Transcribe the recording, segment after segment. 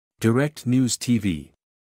Direct News TV.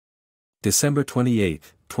 December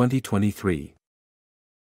 28, 2023.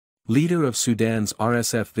 Leader of Sudan's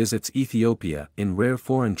RSF visits Ethiopia in rare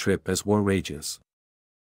foreign trip as war rages.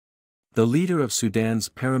 The leader of Sudan's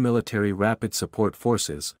paramilitary Rapid Support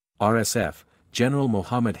Forces, RSF, General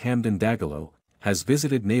Mohammed Hamdan Dagalo, has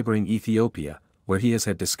visited neighboring Ethiopia, where he has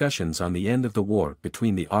had discussions on the end of the war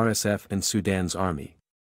between the RSF and Sudan's army.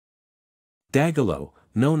 Dagalo,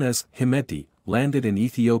 known as Hemedti, landed in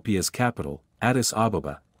Ethiopia's capital, Addis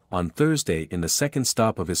Ababa, on Thursday in the second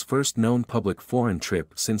stop of his first known public foreign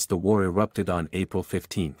trip since the war erupted on April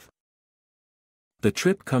 15. The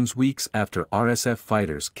trip comes weeks after RSF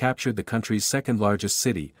fighters captured the country's second-largest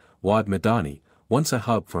city, Wad Madani, once a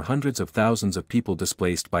hub for hundreds of thousands of people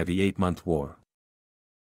displaced by the 8-month war.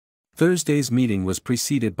 Thursday's meeting was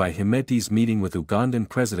preceded by Hemedti's meeting with Ugandan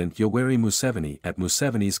President Yoweri Museveni at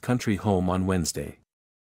Museveni's country home on Wednesday.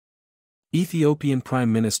 Ethiopian Prime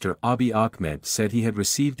Minister Abiy Ahmed said he had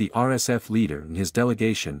received the RSF leader and his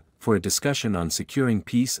delegation for a discussion on securing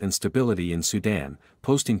peace and stability in Sudan,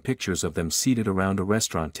 posting pictures of them seated around a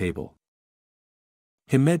restaurant table.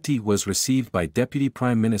 Hemedti was received by Deputy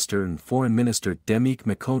Prime Minister and Foreign Minister Demeke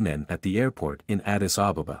Mekonnen at the airport in Addis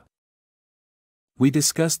Ababa. We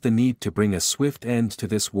discussed the need to bring a swift end to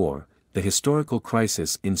this war, the historical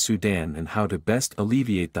crisis in Sudan, and how to best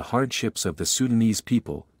alleviate the hardships of the Sudanese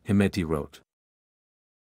people, Hemedti wrote.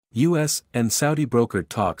 U.S. and Saudi-brokered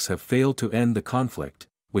talks have failed to end the conflict,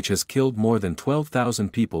 which has killed more than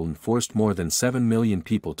 12,000 people and forced more than 7 million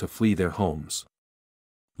people to flee their homes.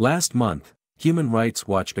 Last month, Human Rights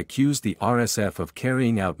Watch accused the RSF of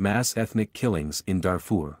carrying out mass ethnic killings in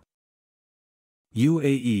Darfur.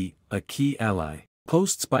 UAE, a key ally.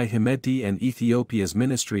 Posts by Hemedti and Ethiopia's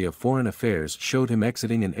Ministry of Foreign Affairs showed him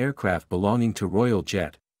exiting an aircraft belonging to Royal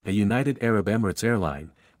Jet, a United Arab Emirates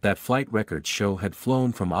airline. That flight records show had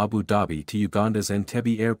flown from Abu Dhabi to Uganda's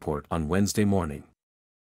Entebbe airport on Wednesday morning.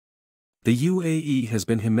 The UAE has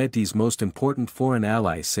been Hemedti's most important foreign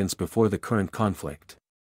ally since before the current conflict.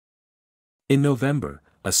 In November,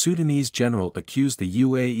 a Sudanese general accused the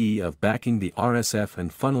UAE of backing the RSF and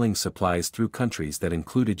funneling supplies through countries that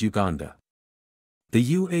included Uganda. The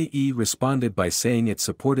UAE responded by saying it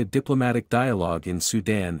supported diplomatic dialogue in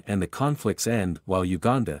Sudan and the conflict's end, while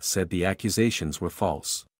Uganda said the accusations were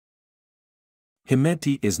false.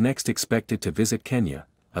 Hemedti is next expected to visit Kenya,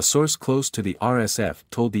 a source close to the RSF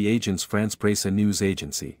told the Agence France-Presse news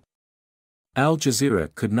agency. Al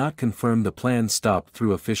Jazeera could not confirm the planned stop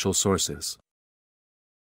through official sources.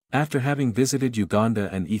 After having visited Uganda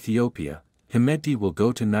and Ethiopia, Hemedti will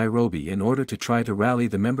go to Nairobi in order to try to rally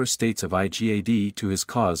the member states of IGAD to his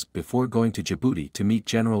cause before going to Djibouti to meet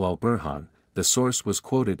General al-Burhan, the source was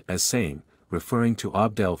quoted as saying, referring to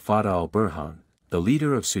Abdel Fattah al-Burhan, the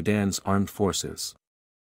leader of Sudan's armed forces.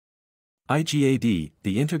 IGAD,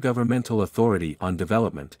 the Intergovernmental Authority on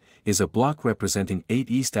Development, is a bloc representing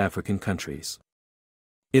 8 East African countries.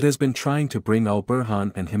 It has been trying to bring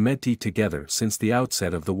al-Burhan and Hemedti together since the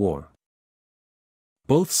outset of the war.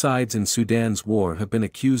 Both sides in Sudan's war have been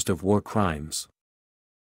accused of war crimes.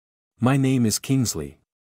 My name is Kingsley.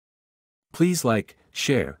 Please like,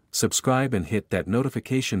 share, subscribe and hit that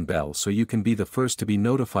notification bell so you can be the first to be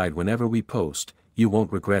notified whenever we post. You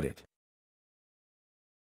won't regret it.